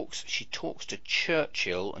she talks to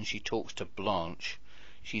Churchill and she talks to Blanche.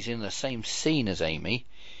 She's in the same scene as Amy,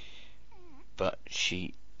 but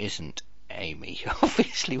she isn't Amy.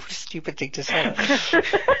 Obviously, what a stupid thing to say.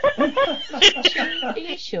 Are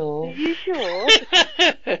you sure? Are you sure?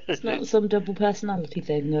 It's not some double personality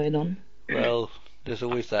thing going on. Well, there's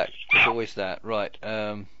always that. Right.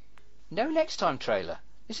 No next time trailer.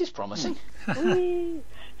 This is promising.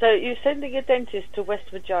 So you're sending a dentist to West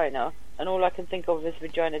Virginia, and all I can think of is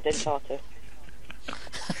Vagina Dentata.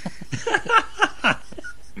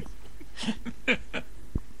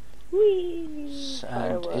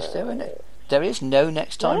 And there is no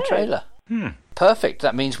next time trailer. Perfect.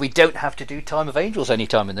 That means we don't have to do Time of Angels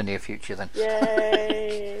anytime in the near future then.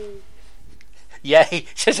 Yay! Yay,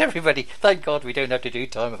 says everybody. Thank God we don't have to do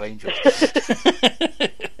Time of Angels.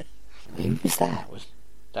 Who was that?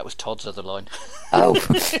 That was Todd's other line. Oh.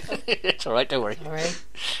 It's alright, don't worry. All right.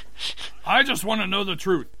 I just want to know the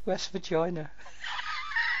truth. West Vagina.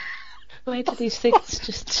 Where do these things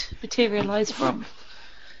just materialise from?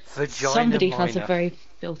 Vagina Somebody minor. has a very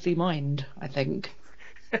filthy mind, I think.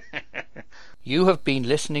 You have been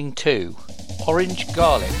listening to Orange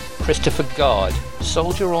Garlic, Christopher Guard,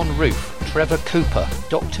 Soldier on Roof, Trevor Cooper,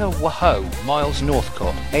 Dr. Waho, Miles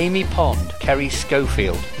Northcott, Amy Pond, Kerry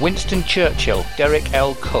Schofield, Winston Churchill, Derek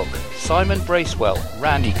L. Cook, Simon Bracewell,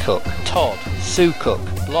 Randy Cook, Todd, Sue Cook,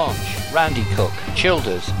 Blanche, Randy Cook,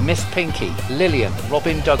 Childers, Miss Pinky, Lillian,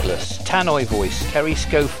 Robin Douglas, Tannoy Voice, Kerry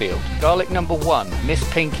Schofield, Garlic number 1, Miss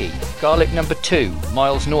Pinky, Garlic number 2,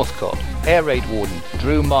 Miles Northcott, Air Raid Warden,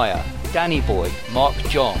 Drew Meyer, Danny Boy, Mark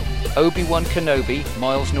John, Obi-Wan Kenobi,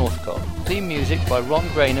 Miles Northcott. Theme music by Ron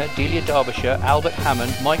Grainer, Delia Derbyshire, Albert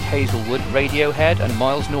Hammond, Mike Hazelwood, Radiohead and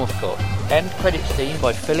Miles Northcott. End credits theme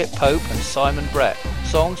by Philip Pope and Simon Brett.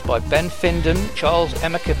 Songs by Ben Findon, Charles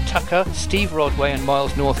Emeka Tucker, Steve Rodway and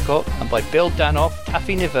Miles Northcott, and by Bill Danoff,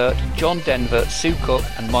 Taffy Nivert, John Denver, Sue Cook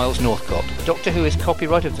and Miles Northcott. Doctor Who is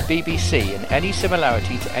copyright of the BBC, and any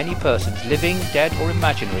similarity to any persons living, dead or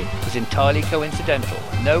imaginary is entirely coincidental.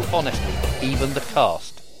 No honesty, even the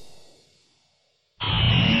cast.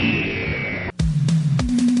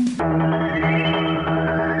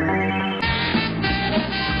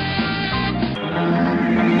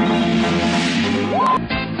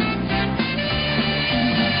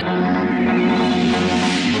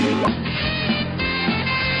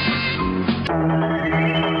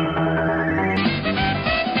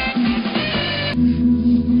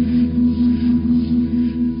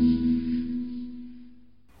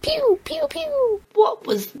 Pew, pew, pew. What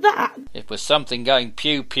was that? It was something going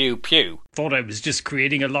pew, pew, pew. Thought I was just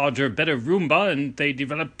creating a larger, better Roomba, and they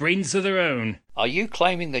developed brains of their own. Are you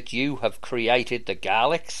claiming that you have created the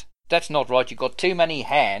Garlics? That's not right. You've got too many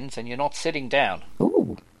hands and you're not sitting down.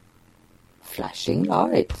 Ooh. Flashing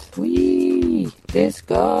lights. Whee!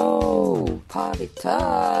 Disco! Party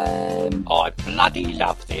time! I bloody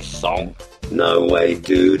love this song. No way,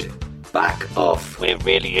 dude. Back off. We're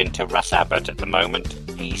really into Russ Abbott at the moment.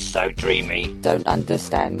 He's so dreamy. Don't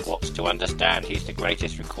understand. What's to understand? He's the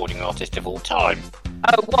greatest recording artist of all time.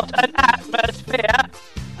 Oh, what an atmosphere!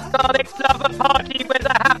 Garlics love a party with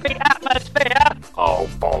a happy atmosphere. Oh,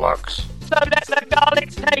 bollocks. So let the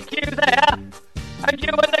Garlics take you there, and you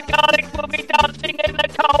and the Garlics will be dancing in the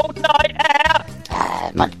cold night air.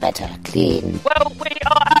 Ah, much better. Clean. Well, we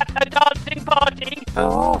are at a dancing party.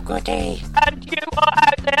 Oh, goody. And you are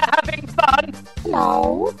out there having fun.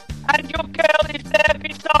 Hello. And your girl is there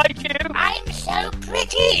beside you. I'm so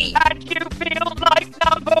pretty. And you feel like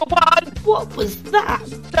number one. What was that?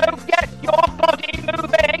 So get your body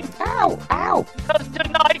moving. Ow, ow. Because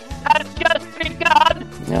tonight has just begun.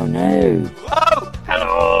 No, no. Oh,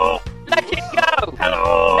 hello. Let it go.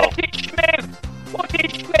 Hello. Let it schmiv. What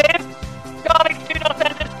is schmiv? Garlics do not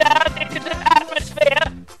understand. It is an atmosphere.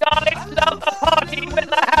 Garlics love a party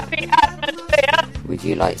with a happy atmosphere. Would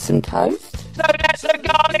you like some toast? So let the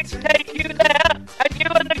Garlics take you there, and you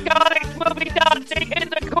and the Garlics will be dancing in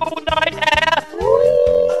the cool night air.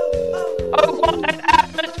 Oh, what an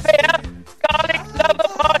atmosphere! Garlics love a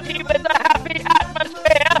party with a happy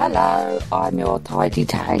atmosphere. Hello, I'm your tidy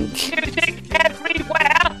tank. Music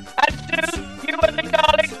everywhere, and soon you and the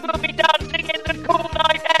Garlics will be dancing in the cool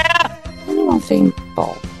night air. Anyone seen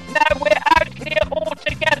Bob? Now we're out here all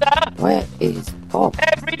together. Where is Bob?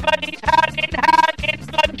 Everybody's hand in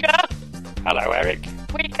plunger. Hello, Eric.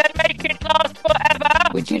 We can make it last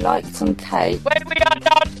forever. Would you like some cake? When we are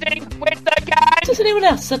dancing with the gang. Does anyone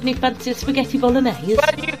else suddenly fancy a spaghetti bolognese?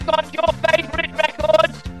 Well, you've got your favourite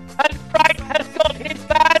records, and Frank has got his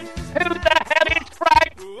band. Who the hell is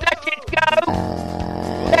Frank? Let it go.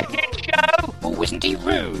 Let it show. Oh, isn't he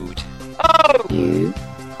rude? Oh. You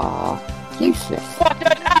are useless. What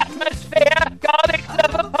an atmosphere. Garlics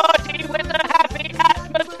love a party with a happy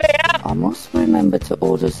atmosphere. I must remember to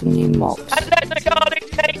order some new mops. And let the Garlics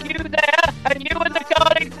take you there, and you and the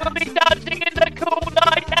Garlics will be dancing in the cool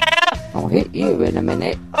night air. I'll hit you in a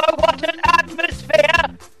minute. Oh, what an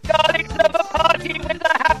atmosphere. Garlics love a party with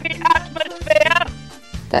a happy atmosphere.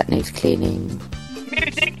 That needs cleaning.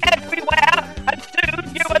 Music everywhere, and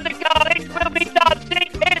soon you and the Garlics will be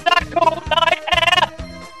dancing in the cool night air.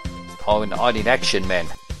 I need action, men.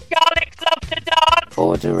 Garlics love to dance.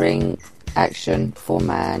 Ordering action for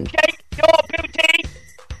man. Shake your booty.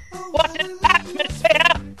 What an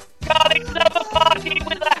atmosphere. Garlics love a party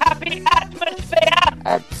with a happy atmosphere.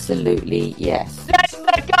 Absolutely yes. Let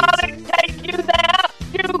the Garlics take you there.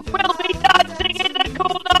 You will be dancing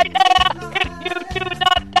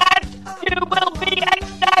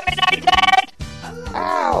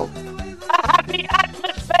the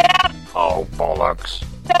atmosphere. Oh, bollocks.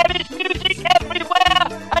 There is music everywhere,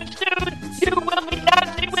 and soon you will be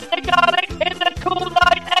dancing with the garlic in the cool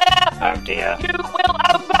night air. Oh dear. You will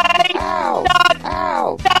obey. Ow! Dad!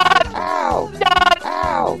 Ow! Dad! Ow! Dad!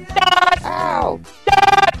 Ow! Dad! Ow!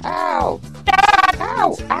 Dad! Ow! Dad!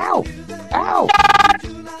 Ow! Ow! Ow! Dad!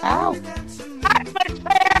 Ow!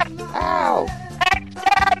 Atmosphere! Ow!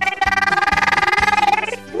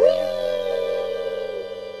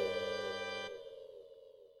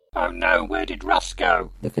 Oh no, where did Russ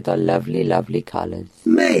go? Look at our lovely, lovely colours.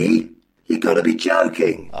 Me? You gotta be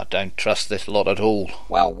joking. I don't trust this lot at all.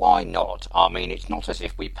 Well, why not? I mean, it's not as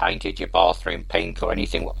if we painted your bathroom pink or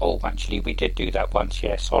anything. Oh, actually, we did do that once,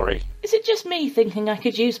 yeah, sorry. Is it just me thinking I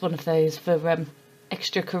could use one of those for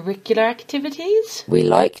extracurricular activities? We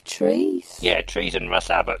like trees. Yeah, trees and Russ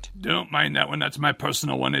Abbott. Don't mind that one, that's my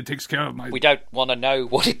personal one. It takes care of my... We don't want to know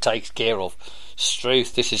what it takes care of.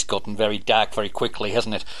 Struth, this has gotten very dark very quickly,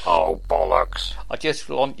 hasn't it? Oh, bollocks. I just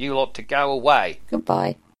want you lot to go away.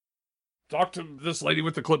 Goodbye. Talk to this lady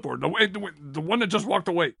with the clipboard. The one that just walked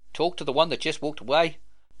away. Talk to the one that just walked away?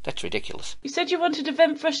 That's ridiculous. You said you wanted to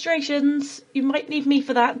vent frustrations. You might need me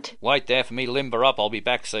for that. Wait there for me to limber up. I'll be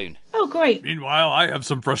back soon. Oh, great. Meanwhile, I have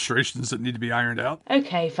some frustrations that need to be ironed out.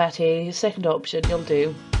 Okay, Fatty. Second option, you'll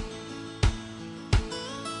do.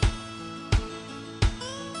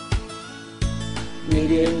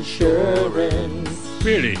 Need insurance.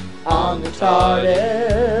 Really? On the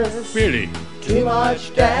TARDIS. Really? Too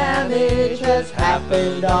much damage has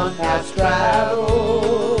happened on past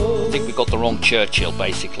travel. I think we got the wrong Churchill,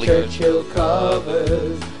 basically. Churchill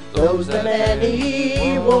covers those that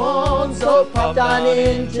many want, so popped on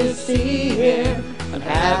in to see him and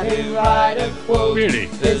have him write a quote. Really?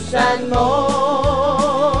 This and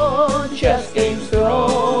more, chess games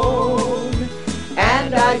thrown,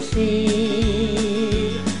 and I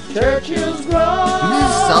see Churchill's grown.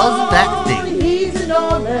 Whose son's that thing? He's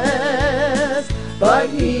enormous, but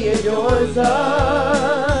he adores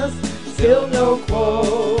us. Still no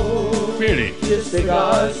quote. Really? Just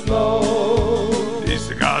cigar smoke. These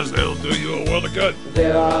cigars, they'll do you a world of good.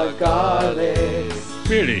 There are garlics.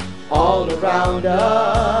 Really? All around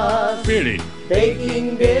us. Really?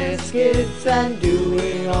 Baking biscuits and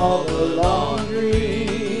doing all the laundry.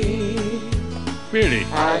 Really?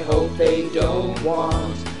 I hope they don't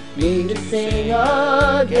want me to sing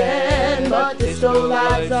again, but the still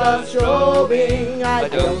lights are strobing. I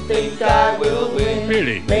don't think I will win.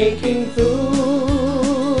 Really? Making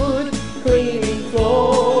food, cleaning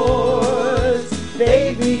floors,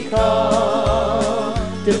 they become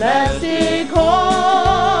domestic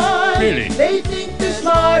whores. Really? They think they're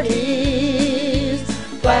smarties,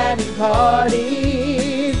 planning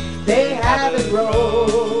parties. They haven't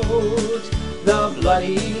wrote the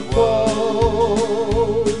bloody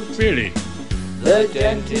quote. Really? The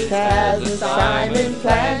dentist has a Simon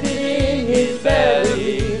planted in his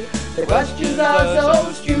belly. The questions are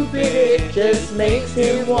so stupid it just makes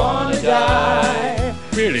him wanna die.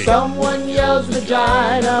 Really? Someone yells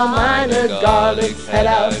vagina minor, garlics head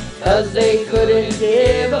out, 'cause they couldn't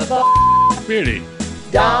give a fuck. Really?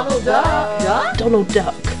 Donald Duck. Donald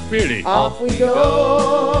Duck. Really? Off we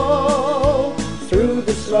go through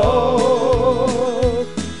the smoke.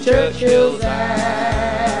 Churchill's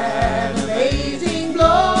an amazing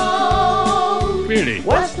blow. Really?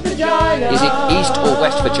 West Vagina. Is it East or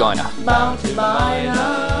West Vagina? Mountain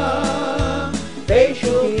Minor.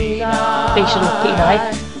 Facial Peni. Facial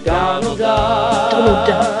Peni. Donald Duck. Donald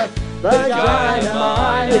Duck. Vagina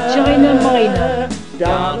Minor. Vagina Minor.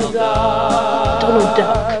 Donald Duck. Donald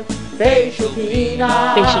Duck. Facial Peni.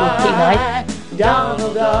 Facial Peni.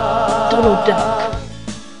 Donald Duck. Donald Duck.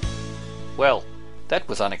 Well, that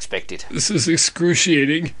was unexpected. This is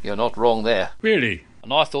excruciating. You're not wrong there. Really?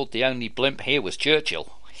 And I thought the only blimp here was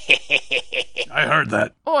Churchill. I heard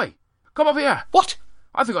that. Oi, come up here. What?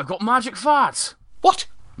 I think I've got magic farts. What?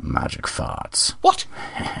 Magic farts. What?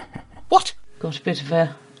 What? Got a bit of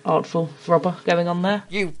a artful throbber going on there.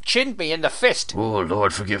 You chinned me in the fist. Oh,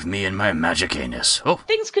 Lord, forgive me and my magic anus. Oh.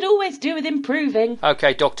 Things could always do with improving.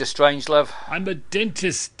 Okay, Dr. Strangelove. I'm a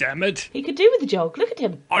dentist, damn it. He could do with a jog. Look at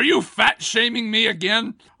him. Are you fat-shaming me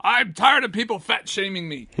again? I'm tired of people fat-shaming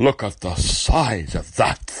me. Look at the size of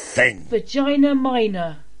that thing. Vagina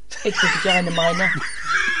Minor. It's a Vagina Minor.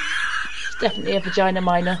 It's definitely a Vagina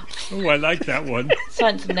Minor. Oh, I like that one.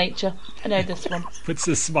 Science of Nature. I know this one. Puts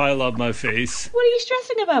a smile on my face. What are you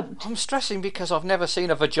stressing about? I'm stressing because I've never seen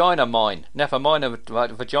a vagina mine. Never mind a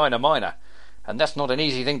vagina minor. And that's not an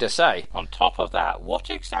easy thing to say. On top of that, what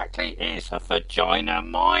exactly is a vagina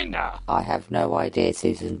minor? I have no idea,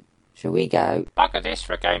 Susan. Shall we go? Bugger this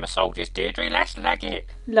for a game of soldiers, Deirdre. Let's leg it.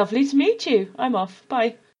 Lovely to meet you. I'm off.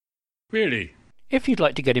 Bye. Really? If you'd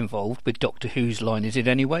like to get involved with Doctor Who's Line Is It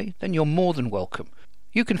Anyway, then you're more than welcome.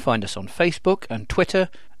 You can find us on Facebook and Twitter,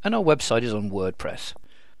 and our website is on WordPress.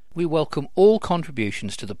 We welcome all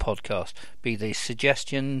contributions to the podcast, be they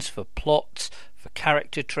suggestions for plots, for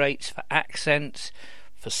character traits, for accents,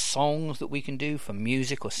 for songs that we can do, for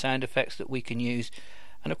music or sound effects that we can use.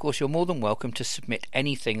 And of course you're more than welcome to submit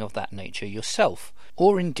anything of that nature yourself,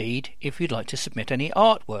 or indeed if you'd like to submit any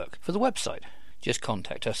artwork for the website. Just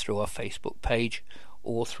contact us through our Facebook page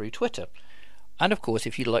or through Twitter. And of course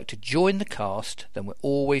if you'd like to join the cast, then we're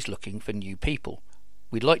always looking for new people.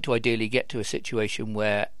 We'd like to ideally get to a situation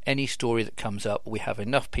where any story that comes up, we have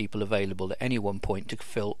enough people available at any one point to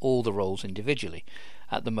fill all the roles individually.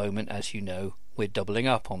 At the moment, as you know, we're doubling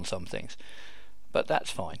up on some things. But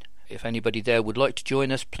that's fine. If anybody there would like to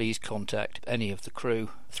join us, please contact any of the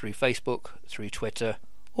crew through Facebook, through Twitter,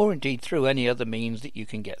 or indeed through any other means that you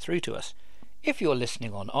can get through to us. If you're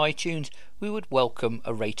listening on iTunes, we would welcome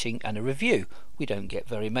a rating and a review. We don't get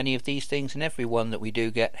very many of these things, and every one that we do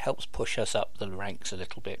get helps push us up the ranks a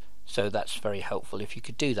little bit. So that's very helpful if you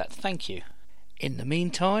could do that. Thank you. In the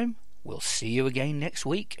meantime, we'll see you again next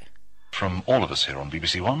week. From all of us here on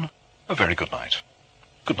BBC One, a very good night.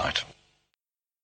 Good night.